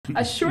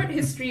A Short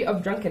History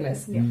of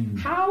Drunkenness.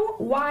 How,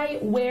 why,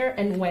 where,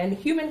 and when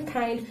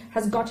humankind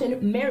has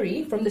gotten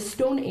merry from the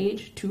Stone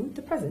Age to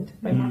the present,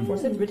 by Mark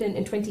Forsyth, written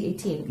in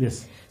 2018.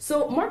 Yes.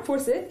 So Mark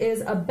Forsyth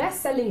is a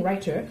best-selling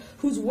writer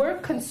whose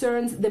work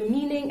concerns the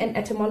meaning and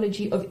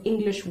etymology of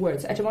English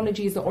words.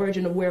 Etymology is the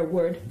origin of where a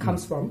word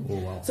comes from. Oh,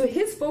 wow. So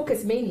his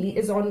focus mainly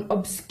is on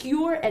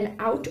obscure and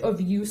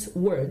out-of-use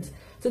words.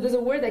 So there's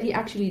a word that he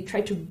actually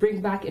tried to bring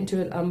back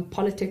into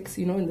politics,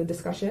 in the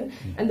discussion,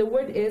 and the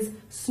word is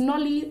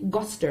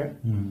snollygoster.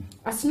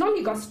 A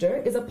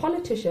snollygoster is a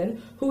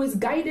politician who is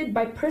guided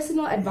by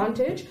personal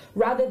advantage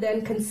rather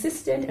than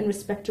consistent and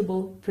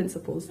respectable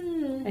principles.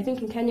 I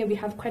think in Kenya we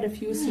have quite a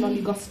few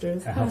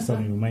snollygosters. I have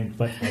some in mind,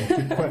 but I'll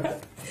keep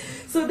quiet.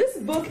 So this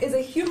book is a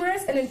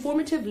humorous and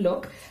informative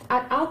look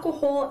at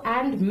alcohol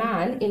and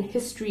man in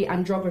history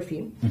and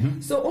geography.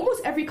 So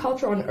almost every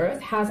culture on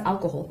earth has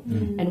alcohol.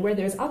 And where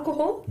there's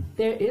alcohol,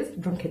 there is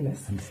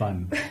drunkenness. And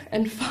fun.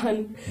 And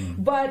fun.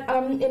 But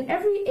in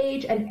every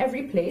age and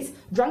every place,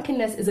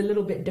 drunkenness is a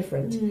little bit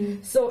different.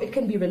 So it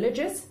can be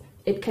religious,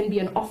 it can be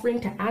an offering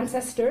to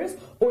ancestors,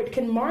 or it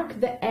can mark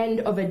the end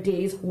of a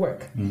day's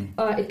work.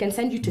 It can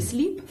send you to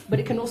sleep, but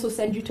it can also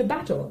send you to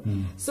battle.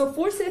 So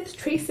Forsyth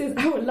traces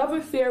our love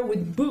affair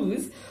with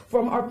booze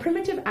from our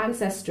primitive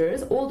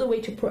ancestors all the way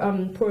to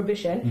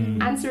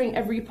prohibition, answering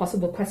every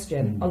possible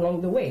question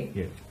along the way.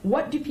 Yeah.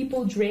 What do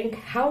people drink?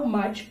 How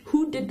much?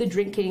 Who did the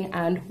drinking?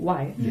 And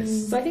why?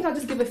 So I think I'll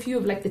just give a few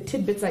of the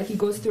tidbits that he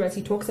goes through as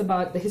he talks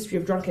about the history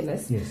of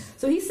drunkenness. Yes.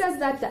 So he says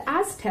that the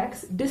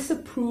Aztecs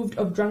disapproved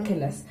of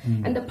drunkenness,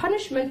 and the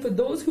punishment for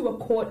those who were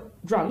caught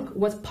drunk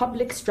was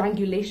public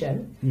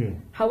strangulation.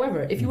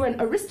 However, if you were an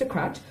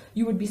aristocrat,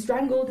 you would be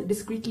strangled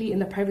discreetly in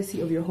the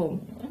privacy of your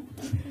home.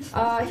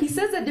 He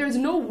says that there's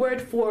no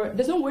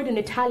word in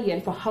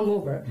Italian for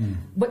hungover,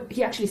 but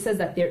he actually says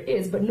that there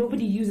is, but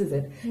nobody uses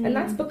it. And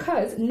that's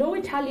because no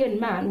Italian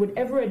man would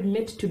ever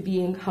admit to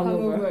being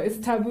hungover. It's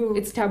taboo.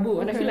 It's taboo,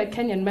 and I feel like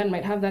Kenyan men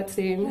might have that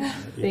same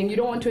thing. You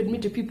don't want to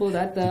admit to people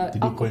that the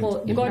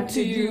alcohol got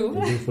to you.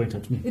 Did you point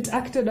at me? It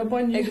acted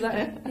upon you.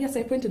 Exactly. Yes,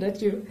 I pointed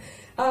at you.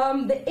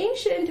 The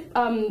ancient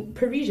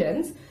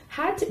Parisians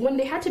when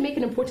they had to make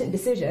an important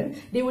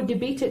decision, they would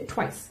debate it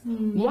twice.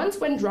 Once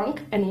when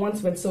drunk and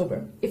once when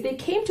sober. If they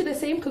came to the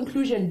same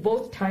conclusion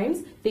both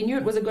times, they knew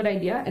it was a good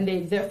idea and they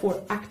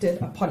therefore acted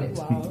upon it.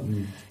 Wow.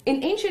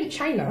 In ancient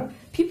China,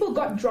 people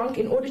got drunk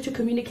in order to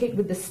communicate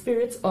with the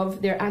spirits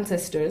of their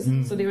ancestors.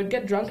 So they would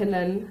get drunk and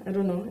then, I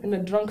don't know, in a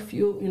drunk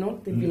fuel,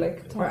 they'd be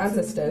like, our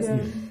ancestors. Yeah.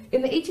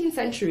 In the 18th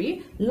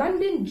century,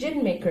 London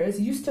gin makers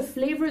used to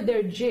flavor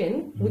their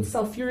gin with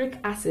sulfuric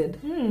acid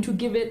to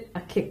give it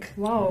a kick.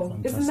 Wow.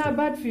 Fantastic. Isn't that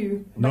bad for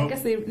you? No, I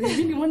guess they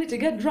really wanted to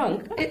get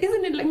drunk.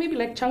 Isn't it maybe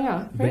like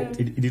changa? Right? but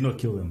it did not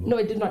kill them. No,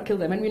 it did not kill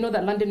them. And we know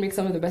that London makes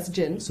some of the best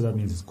gin. So that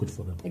means it's good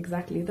for them.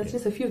 Exactly. That's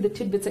just a few of the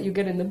tidbits that you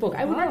get in the book.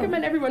 I would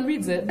recommend everyone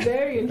reads it.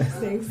 Very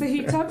interesting. So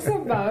he talks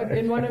about,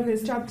 in one of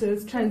his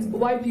chapters,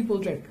 why people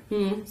drink.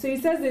 So he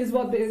says there's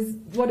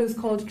what is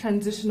called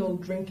transitional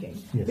drinking.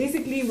 Yes.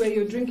 Basically where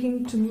you're drinking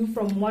to move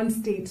from one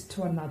state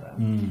to another.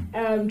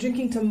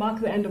 Drinking to mark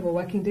the end of a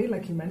working day,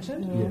 like you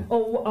mentioned,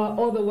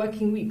 or the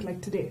working week,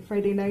 like today,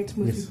 Friday night,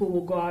 most people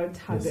will go out,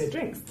 have their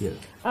drinks. Yeah.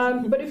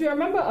 But if you're a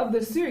member of the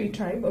Suri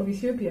tribe of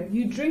Ethiopia,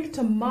 you drink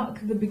to mark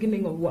the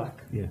beginning of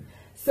work. Yeah.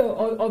 So,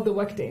 of the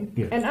workday.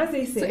 Yeah. And as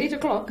they say... So 8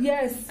 o'clock?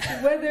 Yes,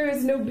 where there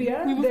is no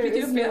beer, We move there to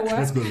is no Ethiopia. work.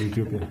 Let's go to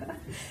Ethiopia.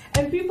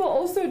 And people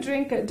also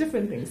drink at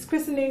different things.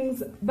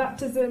 Christenings,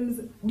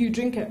 baptisms, you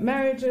drink at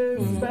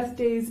marriages,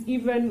 birthdays,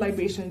 even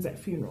libations at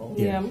funerals.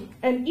 Yeah.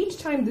 And each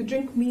time the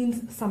drink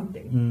means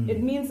something.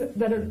 It means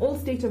that an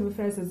old state of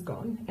affairs is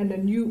gone and a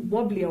new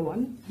wobblier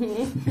one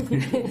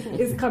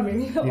is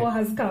coming or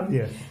has come.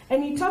 Yeah.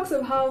 And he talks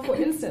of how, for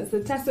instance,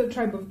 the Teso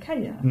tribe of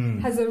Kenya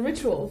has a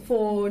ritual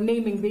for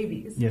naming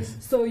babies. Yes.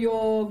 So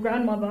your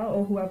grandmother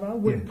or whoever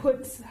would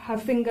put her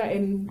finger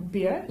in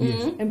beer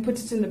and put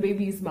it in the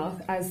baby's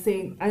mouth as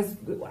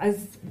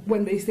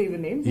when they say the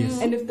name. Yes.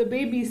 And if the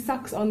baby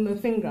sucks on the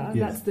finger,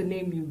 that's the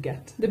name you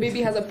get. The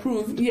baby has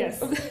approved.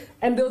 Yes.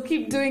 And they'll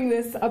keep doing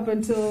this up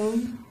until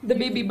The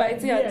baby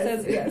bites. Yeah,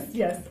 it says.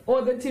 yes.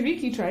 Or the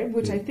Tiriki tribe,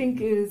 which I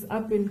think is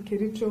up in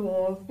Kericho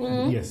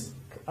or Yes.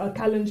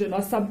 Kalenjin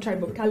or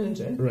sub-tribe of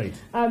Kalenjin. Right.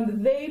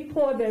 They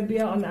pour their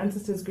beer on the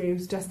ancestors'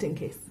 graves just in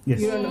case. Yes.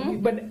 You don't know.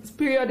 But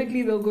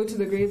periodically they'll go to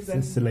the graves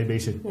It's a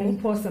libation.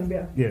 and pour some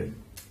beer. Yeah.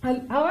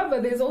 And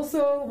however, there's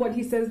also what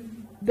he says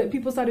that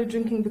people started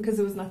drinking because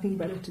there was nothing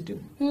better to do.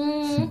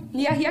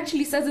 Yeah, he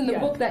actually says in the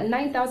book that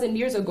 9,000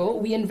 years ago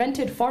we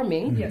invented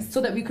farming so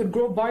that we could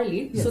grow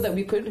barley, so that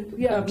we could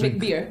make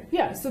beer.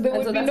 Yeah, so there And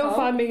would so be that's no how-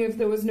 farming if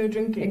there was no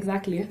drinking.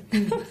 Exactly.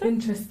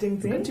 Interesting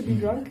thing. Good to be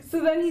drunk. So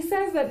then he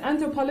says that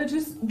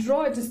anthropologists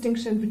draw a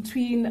distinction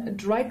between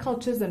dry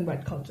cultures and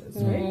wet cultures,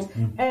 right?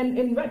 And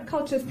in wet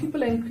cultures,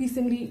 people are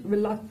increasingly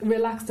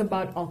relaxed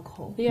about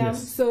alcohol. Yeah.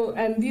 Yes. So,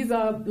 and these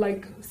are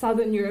like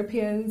Southern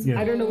Europeans.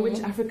 Yeah. I don't know which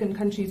African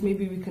countries,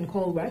 maybe we can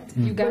call wet.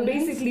 Ugandans? But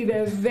basically,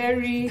 they're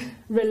very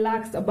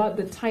relaxed about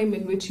the time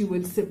in which you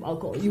would sip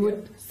alcohol. You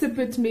would sip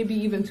it maybe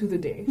even through the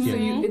day. So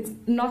it's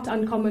not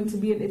uncommon to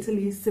be in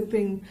Italy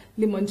sipping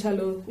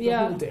limoncello the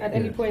whole day. At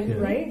any point.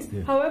 Right?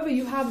 Yeah. However,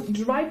 you have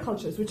dry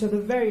cultures, which are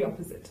the very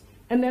opposite.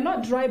 And they're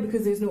not dry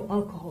because there's no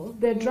alcohol.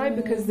 They're dry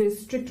because there's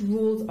strict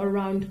rules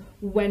around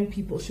when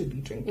people should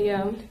be drinking.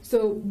 Yeah.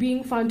 So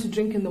being found to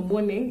drink in the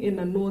morning in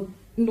a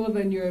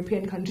northern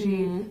European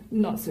country,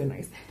 not so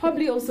nice.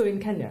 Probably also in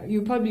Kenya.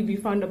 You'd probably be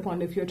frowned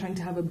upon if you're trying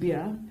to have a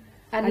beer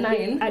At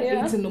 9. at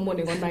 8 in the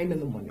morning or 9 in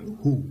the morning.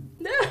 Who?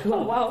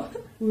 Wow.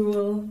 We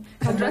will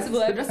Address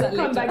that come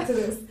later. back to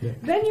this. Yeah.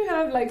 Then you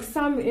have like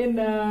some in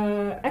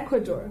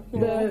Ecuador,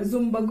 the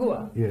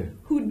Zumbagua, Yeah.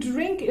 who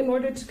drink in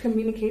order to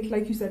communicate,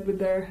 like you said, with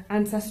their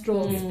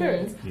ancestral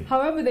spirits. Yeah.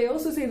 However, they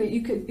also say that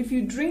if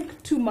you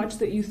drink too much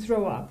that you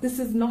throw up, this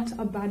is not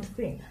a bad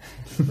thing,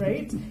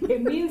 right?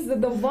 It means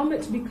that the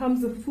vomit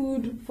becomes a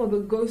food for the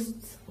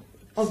ghosts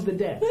of the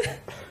dead.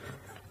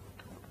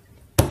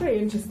 Very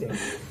interesting.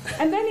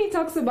 And then he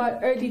talks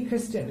about early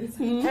Christians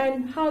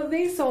and how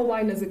they saw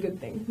wine as a good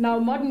thing. Now,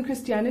 modern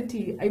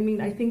Christianity,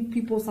 I think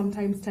people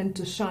sometimes tend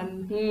to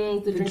shun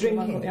The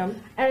drinking. Yeah.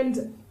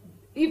 and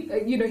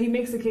he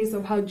makes a case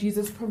of how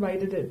Jesus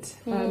provided it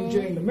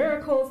during the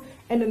miracles.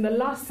 And in the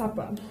Last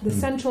Supper, the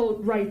central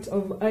rite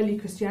of early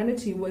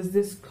Christianity was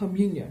this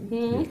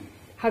communion,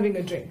 having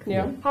a drink.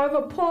 Yeah.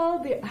 However,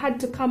 Paul had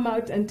to come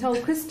out and tell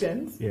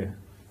Christians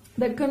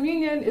that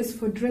communion is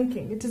for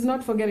drinking. It is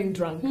not for getting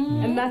drunk.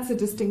 And that's a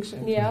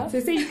distinction. Yeah. So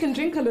they say you can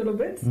drink a little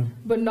bit,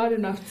 but not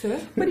enough to.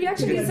 But he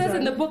actually get says drunk.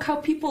 in the book how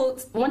people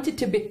wanted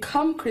to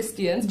become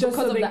Christians Just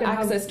because so of they the can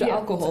access to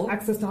alcohol.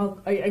 Access to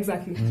alcohol,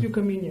 exactly, through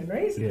communion,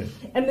 right? Yeah.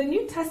 And the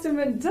New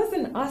Testament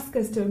doesn't ask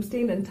us to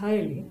abstain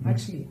entirely,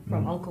 actually,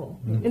 from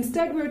alcohol.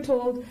 Instead, we're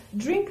told,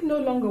 drink no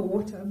longer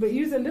water, but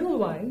use a little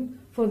wine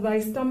for thy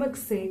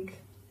stomach's sake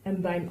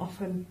and thine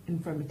often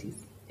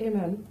infirmities.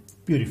 Amen.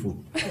 Beautiful.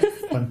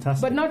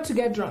 Fantastic. But not to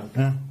get drunk.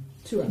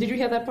 Too Did you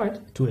hear that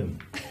part? 2M.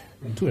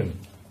 2M.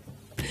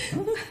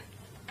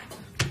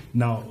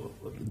 Now,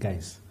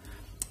 guys,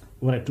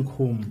 what I took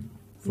home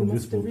from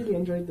this book, really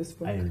enjoyed this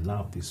book. I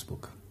love this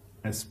book,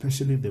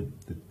 especially the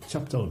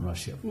chapter on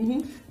Russia.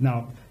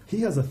 Now,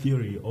 he has a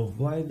theory of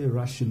why the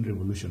Russian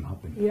Revolution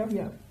happened.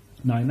 Yeah.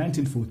 Now, in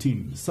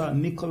 1914, Tsar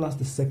Nicholas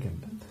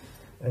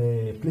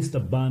II placed a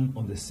ban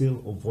on the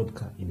sale of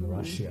vodka in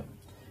Russia.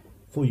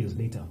 4 years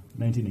later,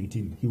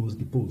 1918, he was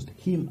deposed.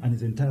 Him and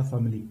his entire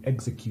family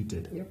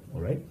executed. Yep. All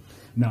right.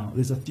 Now,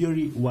 there's a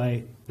theory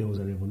why there was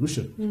a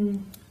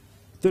revolution.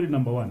 Theory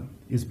number one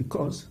is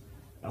because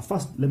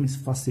let me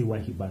first say why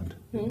he banned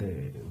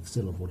the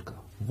sale of vodka.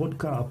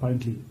 Vodka,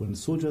 apparently, when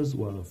soldiers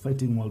were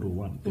fighting World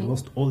War I, they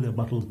lost all their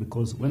battles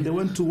because when they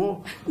went to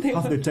war,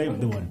 half the time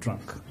they were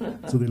drunk.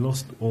 So they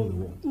lost all the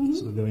war.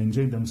 So they were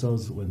enjoying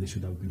themselves when they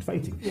should have been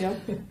fighting. Yeah.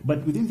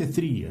 But within the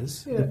 3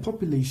 years, the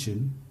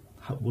population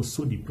was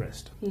so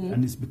depressed,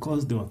 and it's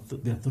because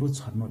their throats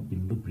had not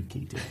been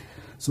lubricated.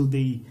 So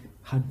they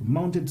had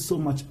mounted so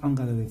much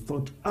anger that they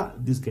thought,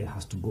 this guy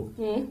has to go.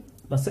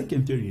 The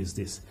second theory is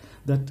this,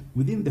 that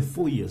within the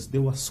 4 years, they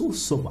were so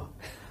sober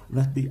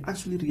that they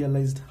actually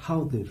realized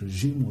how the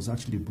regime was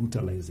actually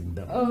brutalizing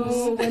them.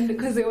 Oh,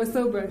 because they were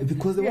sober.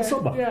 Because they were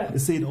sober. Yeah. They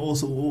said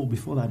also,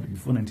 before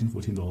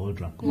 1914, they were all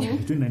drunk. But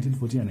between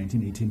 1914 and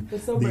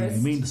 1918, they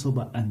remained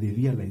sober and they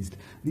realized,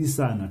 this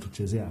are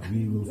natuchezea,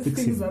 we will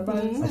fix Things him. are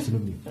bad.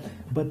 Absolutely.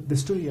 But the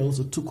story I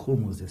also took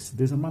home was this.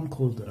 There's a man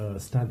called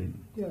Stalin.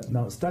 Yeah.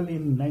 Now, Stalin,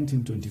 in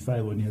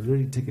 1925, when he had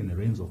already taken the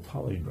reins of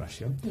power in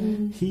Russia,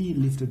 he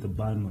lifted the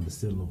ban on the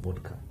sale of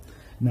vodka.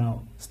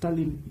 Now,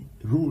 Stalin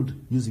ruled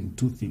using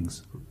two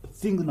things.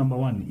 Thing number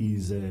one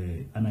is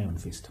an iron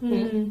fist.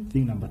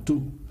 Thing number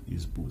two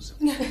is booze.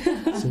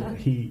 So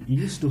he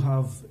used to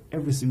have,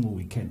 every single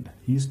weekend,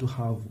 he used to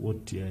have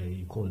what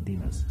you call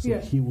dinners. So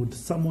he would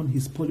summon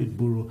his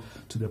Politburo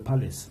to the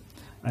palace,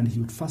 and he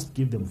would first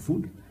give them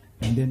food,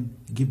 and then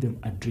give them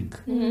a drink,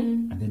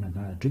 and then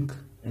another drink,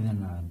 and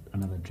then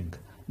another drink.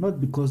 Not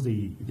because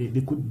they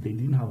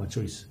didn't have a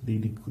choice. They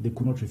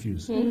could not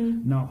refuse.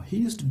 Now, he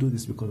used to do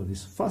this because of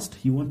this. First,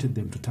 he wanted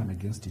them to turn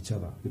against each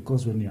other,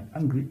 because when you're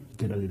angry, you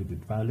get a little bit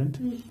violent,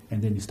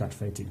 and then you start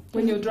fighting.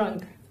 When you're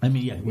drunk. When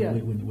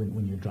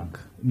you're drunk.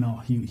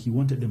 Now, he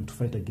wanted them to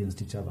fight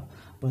against each other.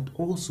 But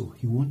also,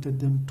 he wanted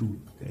them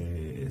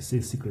to say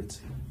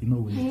secrets. You know,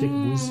 when you take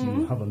booze,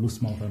 you have a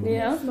loose mouth.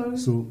 And all.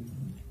 So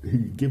he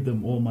gave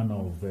them all manner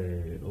of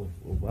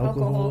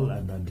alcohol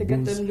and to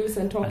get them loose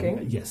and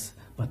talking. Yes.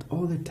 But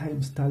all the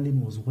time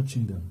Stalin was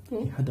watching them,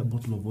 he had a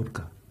bottle of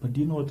vodka. But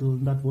do you know what was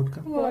in that vodka?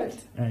 What?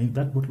 In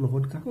that bottle of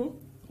vodka?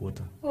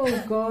 Water.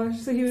 Oh gosh,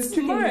 so he was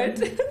Smart.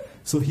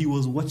 So he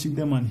was watching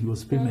them and he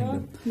was filming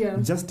them. Yeah.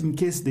 Just in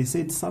case they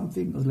said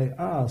something, I was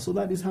like, so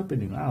that is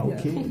happening.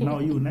 Okay, now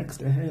you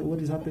next. What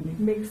is happening?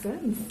 Makes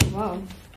sense. Wow.